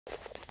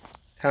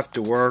Have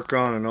to work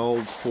on an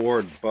old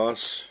Ford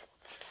bus.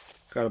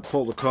 Got to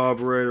pull the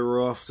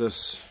carburetor off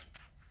this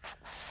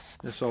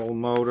old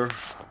motor.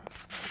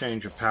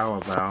 Change a power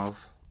valve.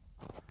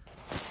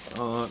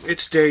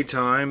 It's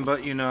daytime,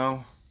 but you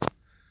know,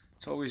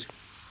 it's always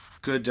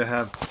good to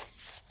have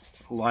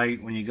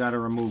light when you got to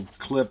remove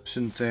clips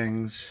and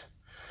things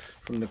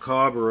from the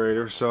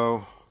carburetor.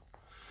 So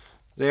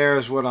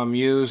there's what I'm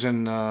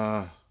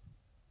using.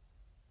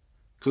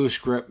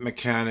 Goose-Grip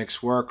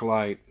Mechanics work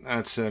light.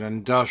 That's an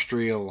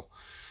industrial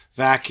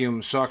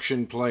vacuum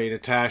suction plate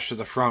attached to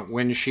the front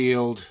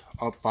windshield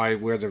up by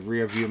where the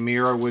rear view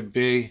mirror would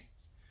be.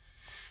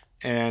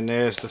 And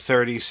there's the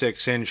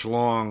 36-inch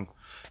long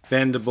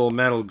bendable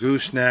metal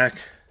gooseneck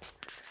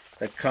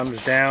that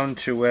comes down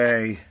to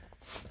a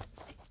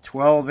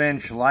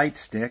 12-inch light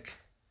stick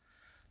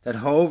that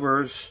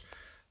hovers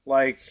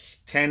like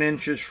 10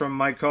 inches from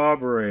my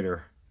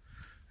carburetor.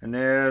 And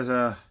there's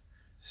a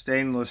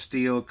stainless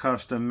steel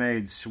custom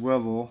made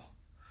swivel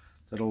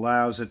that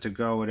allows it to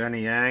go at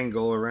any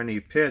angle or any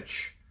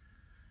pitch.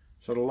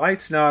 So the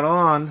light's not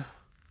on.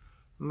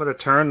 I'm going to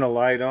turn the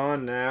light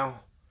on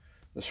now.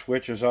 The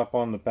switch is up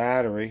on the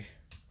battery.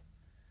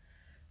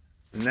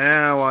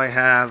 Now I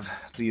have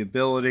the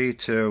ability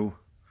to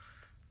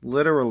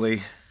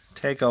literally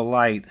take a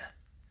light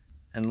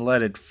and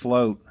let it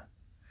float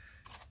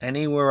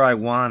anywhere I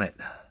want it.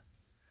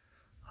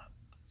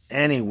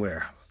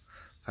 Anywhere.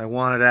 If I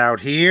want it out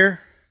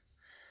here,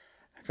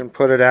 I can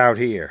put it out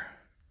here.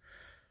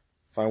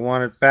 If I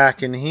want it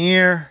back in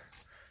here,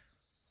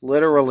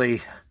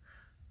 literally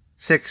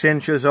 6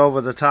 inches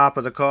over the top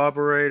of the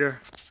carburetor,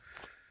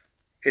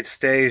 it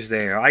stays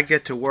there. I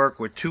get to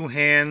work with two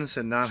hands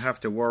and not have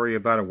to worry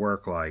about a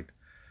work light.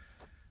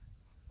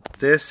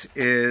 This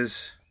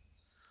is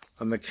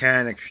a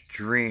mechanic's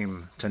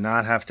dream, to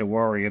not have to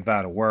worry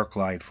about a work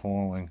light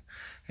falling.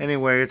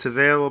 Anyway, it's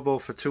available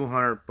for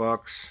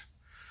 $200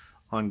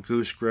 on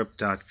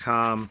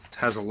Goose-Grip.com. It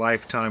has a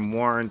lifetime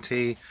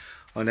warranty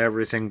on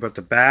everything but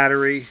the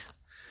battery.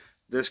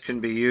 This can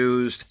be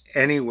used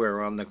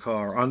anywhere on the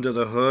car, under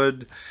the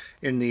hood,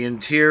 in the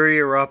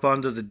interior, up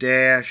under the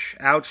dash,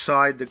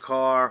 outside the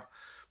car.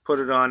 Put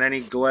it on any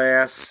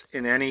glass,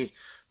 in any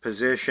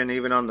position,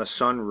 even on the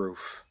sunroof.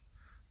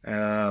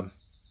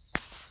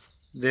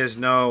 There's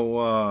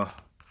no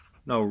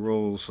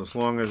rules. As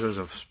long as there's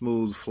a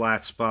smooth,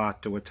 flat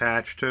spot to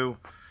attach to,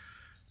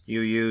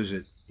 you use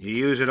it. You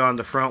use it on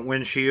the front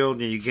windshield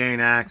and you gain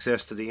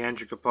access to the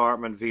engine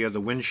compartment via the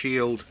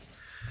windshield.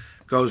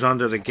 Goes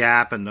under the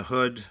gap in the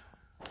hood.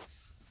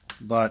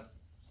 But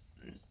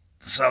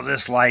so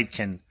this light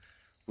can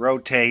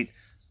rotate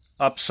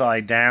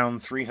upside down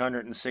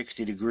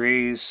 360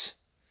 degrees,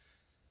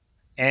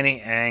 any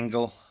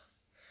angle.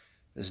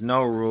 There's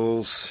no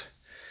rules.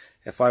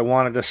 If I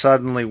wanted to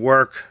suddenly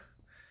work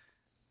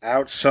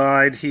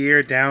outside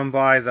here down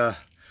by the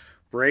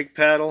brake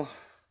pedal,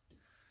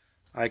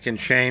 I can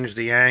change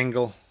the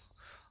angle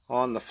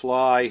on the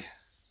fly,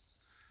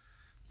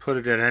 put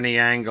it at any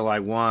angle I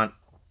want.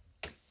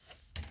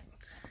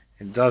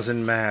 It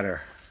doesn't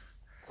matter.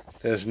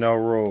 There's no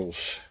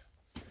rules.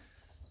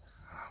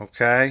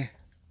 Okay?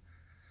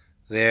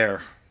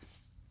 There.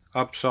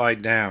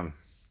 Upside down.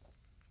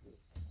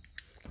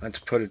 Let's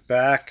put it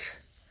back.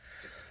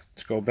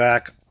 Let's go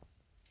back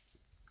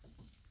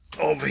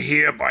over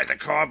here by the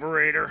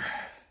carburetor.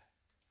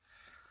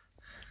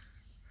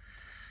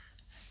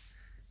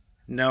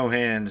 No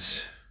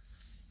hands.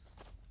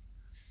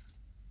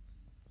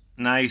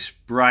 Nice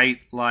bright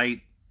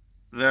light,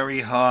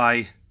 very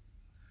high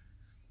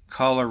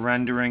color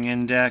rendering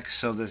index,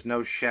 so there's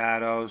no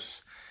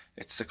shadows.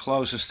 It's the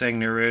closest thing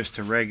there is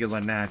to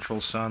regular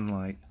natural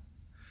sunlight.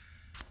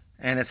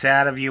 And it's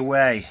out of your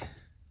way.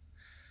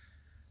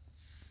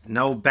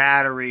 No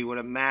battery with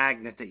a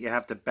magnet that you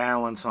have to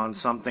balance on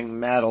something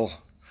metal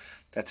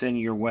that's in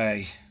your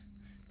way.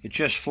 It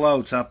just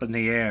floats up in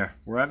the air,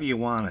 wherever you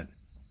want it.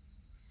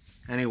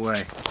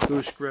 Anyway,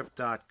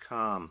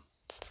 Goose-Grip.com.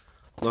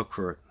 Look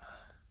for it.